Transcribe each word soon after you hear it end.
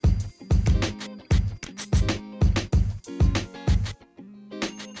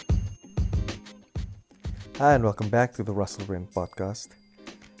Hi, and welcome back to the Russell Brand Podcast.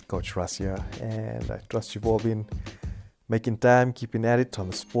 Coach Russ here, and I trust you've all been making time, keeping at it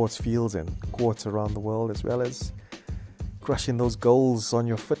on the sports fields and courts around the world, as well as crushing those goals on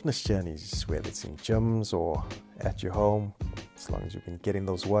your fitness journeys, whether it's in gyms or at your home. As long as you've been getting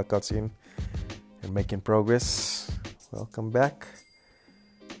those workouts in and making progress, welcome back.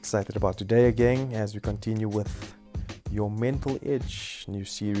 Excited about today again as we continue with Your Mental Edge, new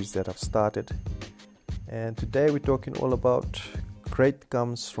series that I've started. And today we're talking all about great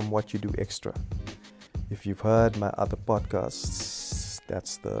comes from what you do extra. If you've heard my other podcasts,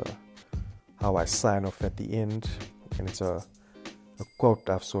 that's how I sign off at the end, and it's a quote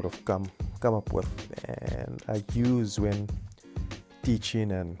I've sort of come up with, and I use when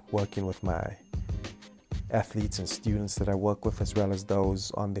teaching and working with my athletes and students that I work with, as well as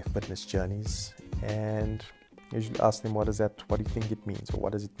those on their fitness journeys. And I usually ask them, what do you think it means, or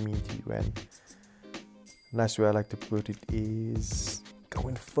what does it mean to you? And a nice way I like to put it is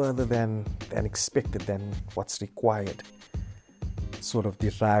going further than expected, than what's required. Sort of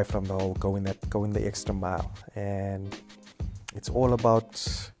derived from the whole going the extra mile. And it's all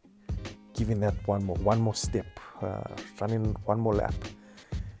about giving that one more step, running one more lap,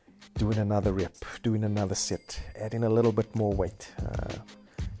 doing another rep, doing another set, adding a little bit more weight,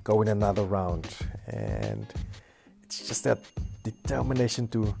 going another round. And it's just that determination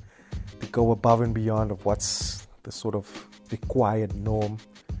to go above and beyond of what's the sort of required norm.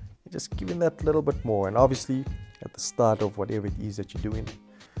 Just giving that little bit more. And obviously at the start of whatever it is that you're doing,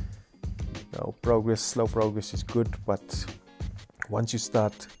 slow progress is good, but once you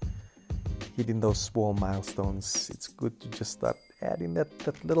start hitting those small milestones, it's good to just start adding that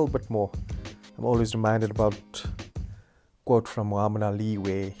little bit more. I'm always reminded about a quote from Muhammad Ali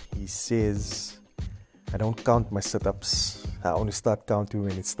where he says, "I don't count my sit-ups. I only start counting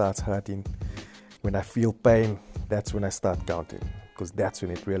when it starts hurting. When I feel pain, that's when I start counting, because that's when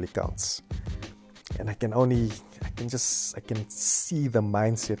it really counts." And I can see the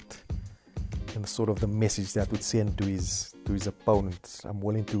mindset and sort of the message that would send to his opponent. I'm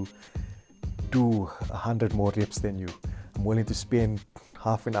willing to do 100 more reps than you. I'm willing to spend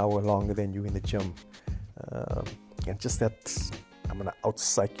half an hour longer than you in the gym. And just that, I'm going to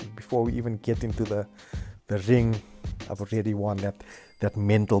outpsych you. Before we even get into the ring, I've already won that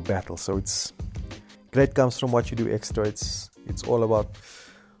mental battle. So it's great comes from what you do extra. It's all about,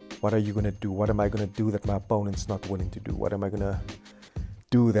 what are you going to do? What am I going to do that my opponent's not willing to do? What am I going to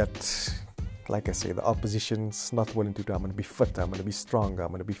do that, like I say, the opposition's not willing to do? I'm going to be fitter, I'm going to be stronger, I'm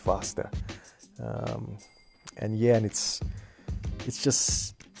going to be faster. And it's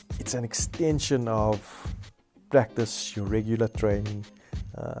an extension of practice, your regular training.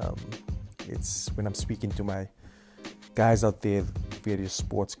 It's when I'm speaking to my guys out there, various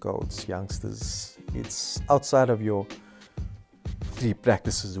sports codes, youngsters, it's outside of your 3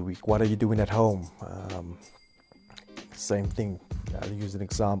 practices a week. What are you doing at home? Same thing. I'll use an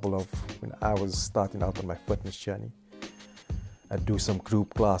example of when I was starting out on my fitness journey. I'd do some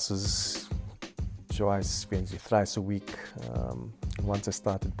group classes twice, thrice a week. And once I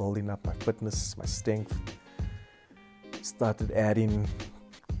started building up my fitness, my strength, started adding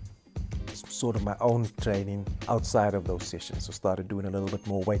sort of my own training outside of those sessions. So started doing a little bit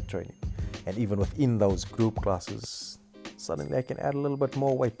more weight training. And even within those group classes, suddenly I can add a little bit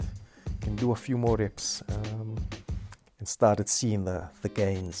more weight, can do a few more reps, and started seeing the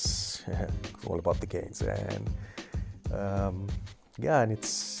gains. It's all about the gains. And and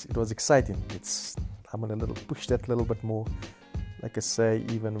it was exciting. I'm gonna push that a little bit more. Like I say,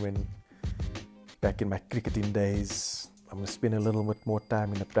 even when back in my cricketing days, I'm gonna spend a little bit more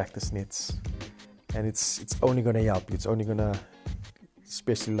time in the practice nets, and it's only gonna help you. It's only gonna,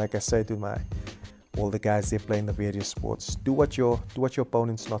 especially like I say to all the guys they play in the various sports, do what your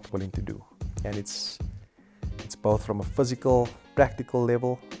opponent's not willing to do. And it's both from a physical, practical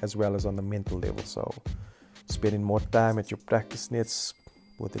level as well as on the mental level. So spending more time at your practice nets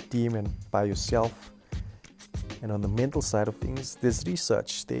with the team and by yourself. And on the mental side of things, there's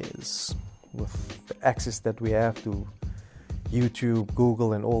research. With the access that we have to YouTube,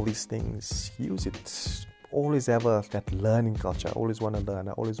 Google, and all these things, use it. Always have that learning culture. I always want to learn.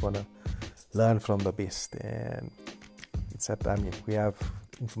 I always want to learn from the best. And we have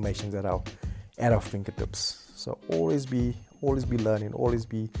information at our fingertips. So always be learning, always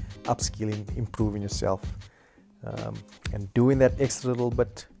be upskilling, improving yourself, and doing that extra little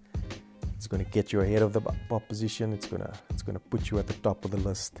bit. It's going to get you ahead of the opposition. It's going to put you at the top of the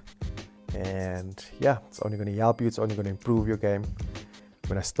list. And it's only going to help you. It's only going to improve your game.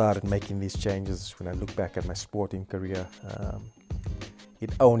 When I started making these changes, when I look back at my sporting career,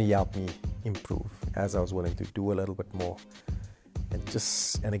 it only helped me improve. as I was willing to do a little bit more.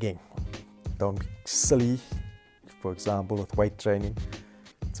 And again, don't be silly. For example, with weight training,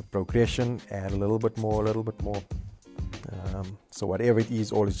 it's a progression, add a little bit more. So whatever it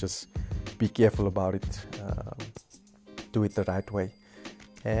is, always just be careful about it. Do it the right way,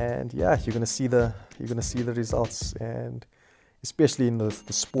 and yeah, you're gonna see the results. And especially in the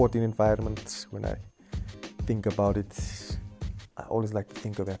sporting environment, when I think about it, I always like to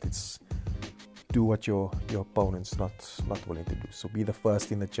think of that. It's do what your opponent's not willing to do. So be the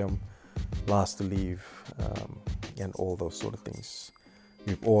first in the gym, last to leave, and all those sort of things.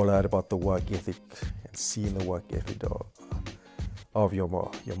 We've all heard about the work ethic and seen the work ethic of your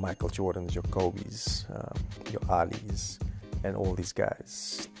Michael Jordans, your Kobe's, your Ali's, and all these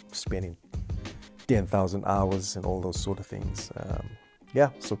guys spending 10,000 hours and all those sort of things.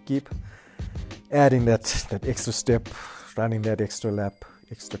 So keep adding that extra step, running that extra lap,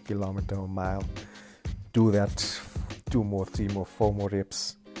 extra kilometer or mile. Do that 2 more, 3 more, 4 more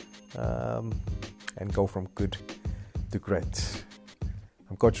reps, and go from good to great.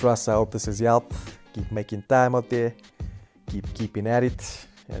 I'm Coach Russ. I hope this has helped. Keep making time out there. Keep keeping at it.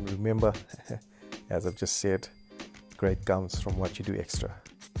 And remember, as I've just said, great comes from what you do extra.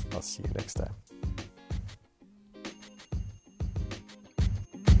 I'll see you next time.